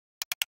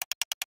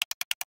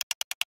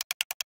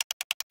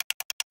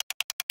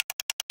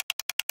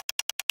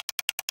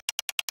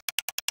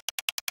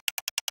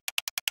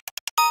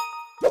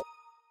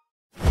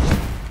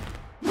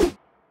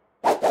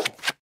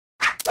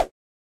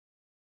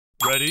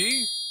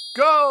Ready,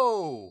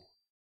 go!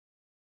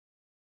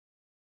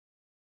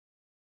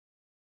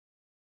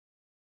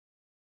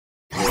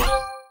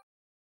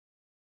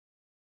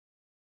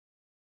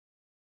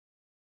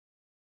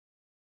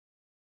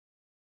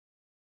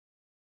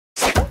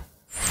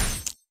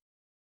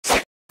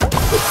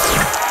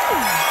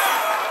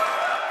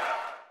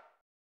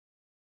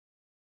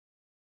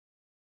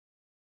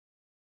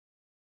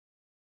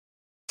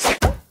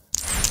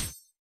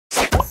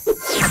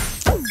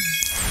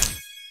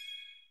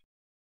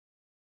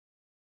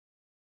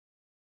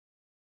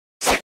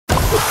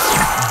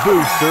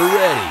 Booster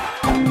ready.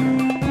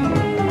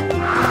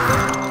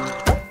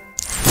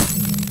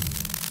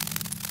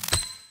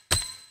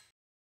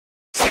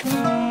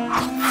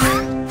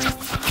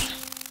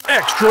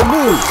 Extra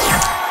move.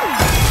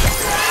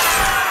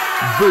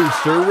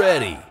 Booster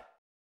ready.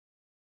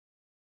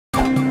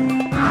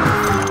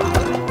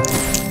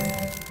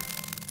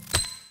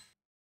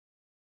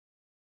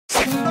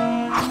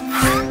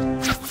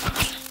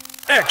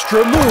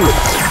 Extra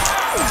move.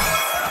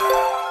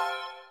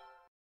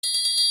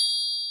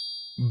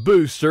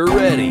 Booster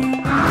ready.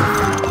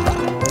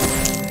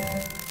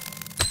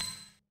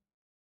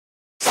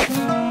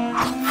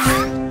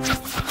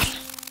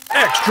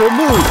 Extra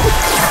move.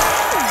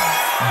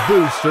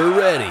 Booster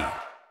ready.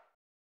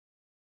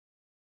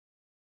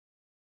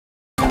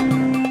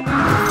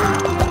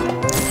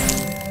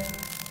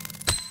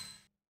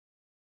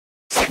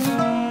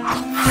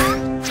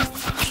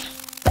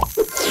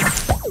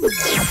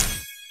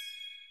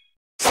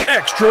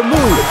 Extra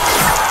move.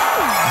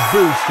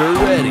 Booster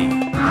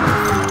ready.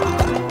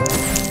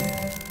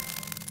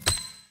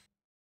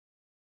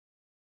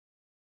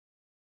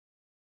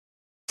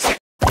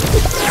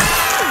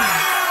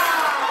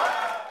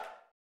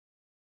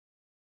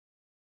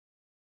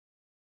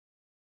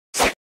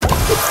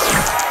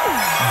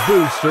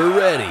 Booster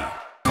ready.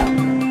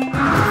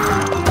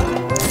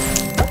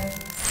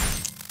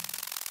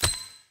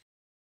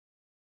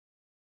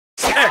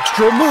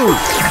 Extra move.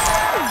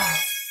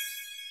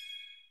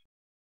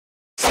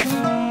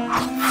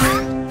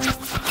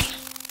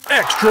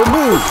 Extra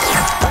move.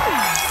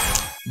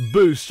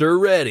 Booster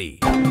ready.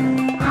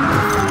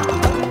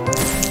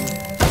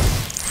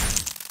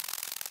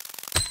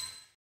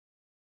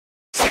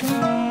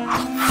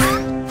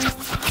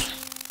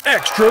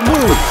 Extra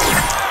move.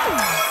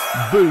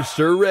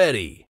 Booster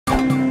ready.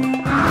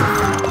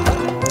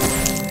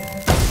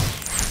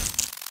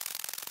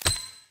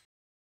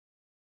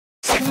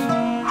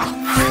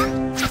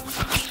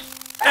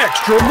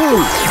 Extra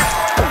move.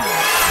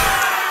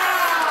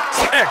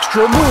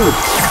 Extra move.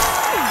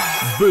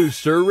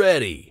 Booster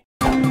ready.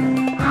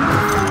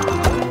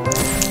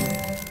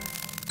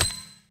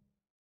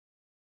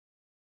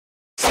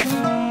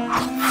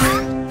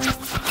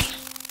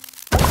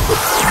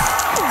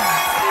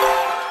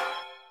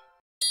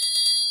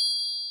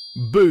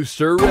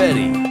 Booster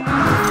ready.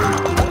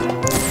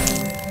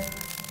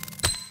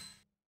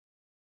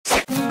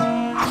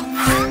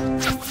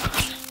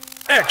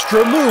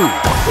 Extra move.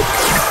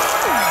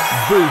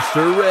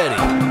 Booster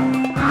ready.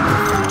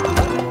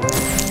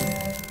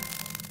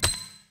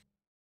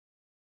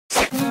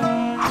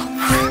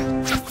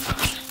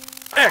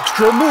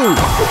 Extra move.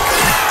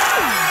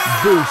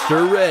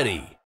 Booster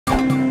ready.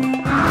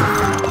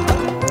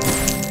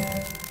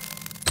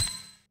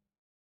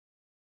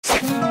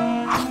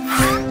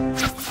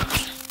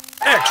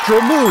 Extra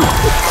move.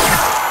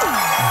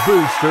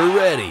 Booster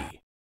ready.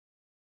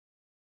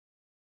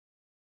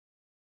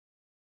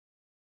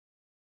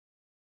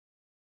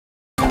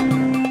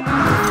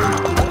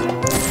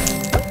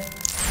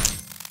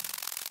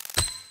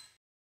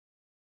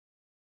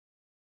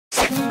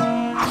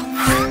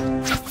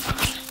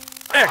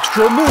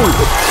 Extra move.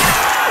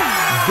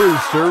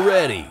 Booster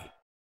ready.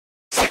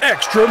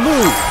 Extra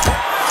move.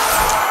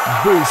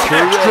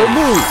 Booster Extra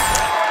ready.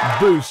 Move.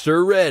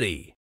 Booster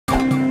ready.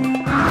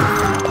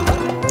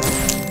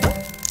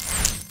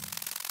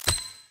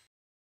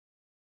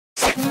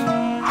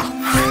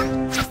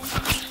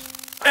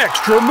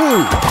 Extra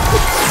move.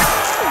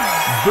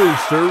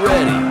 Booster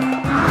ready.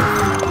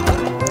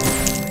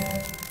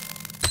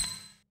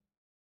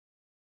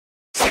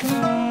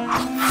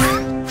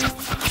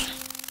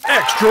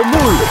 Extra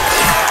move.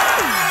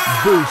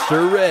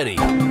 Booster ready.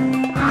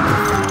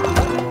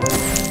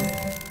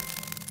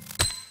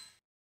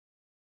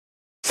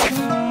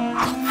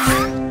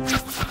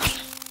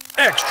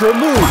 Extra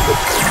move.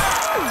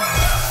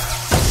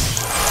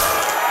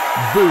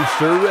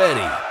 Booster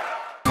ready.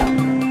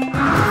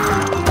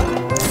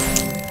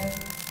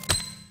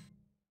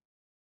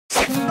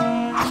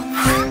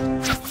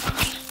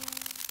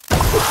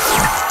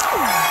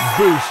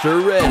 Booster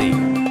ready.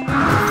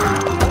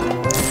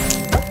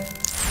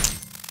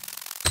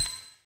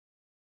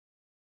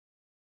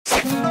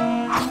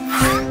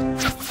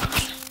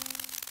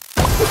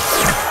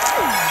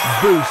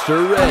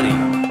 Booster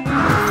ready.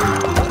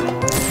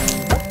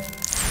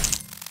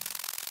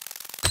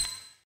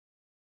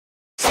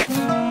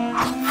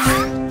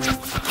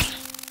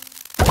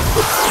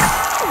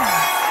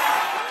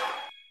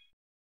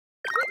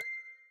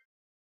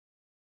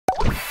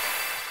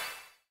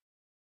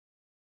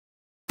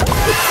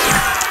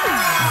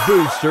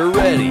 Booster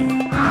ready.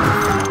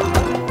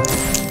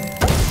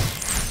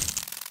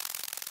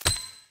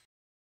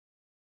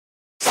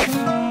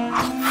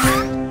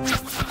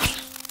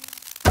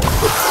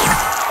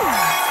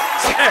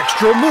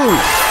 Extra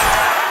move.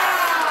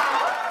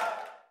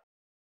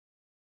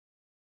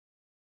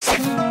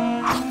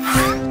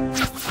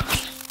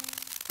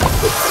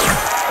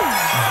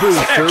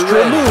 Booster Extra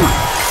ready.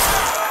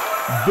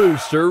 move.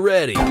 Booster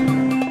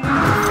ready.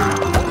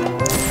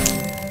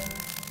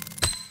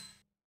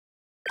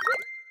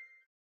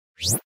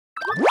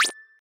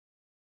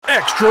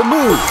 Extra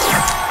move.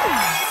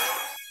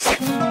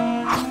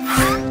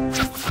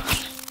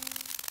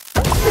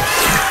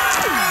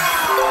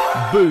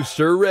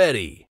 Booster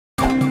ready.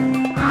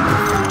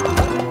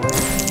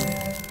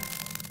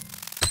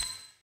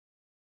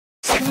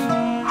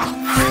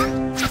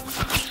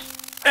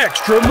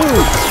 Extra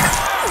move.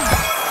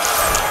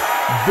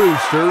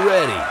 Booster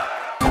ready.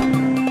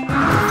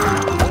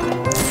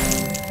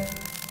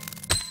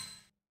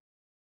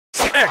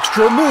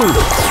 Extra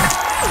move.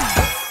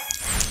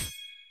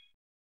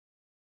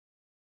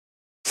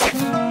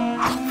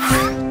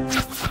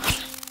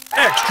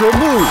 Extra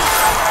move.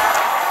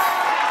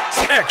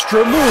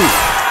 Extra move.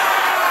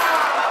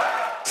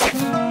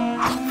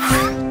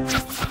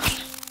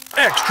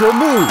 Extra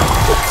move.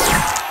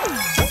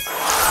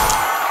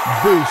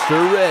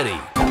 Booster ready.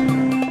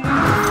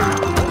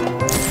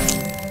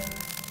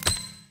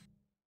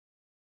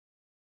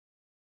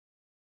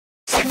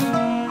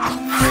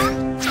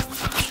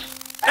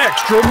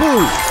 Extra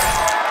move.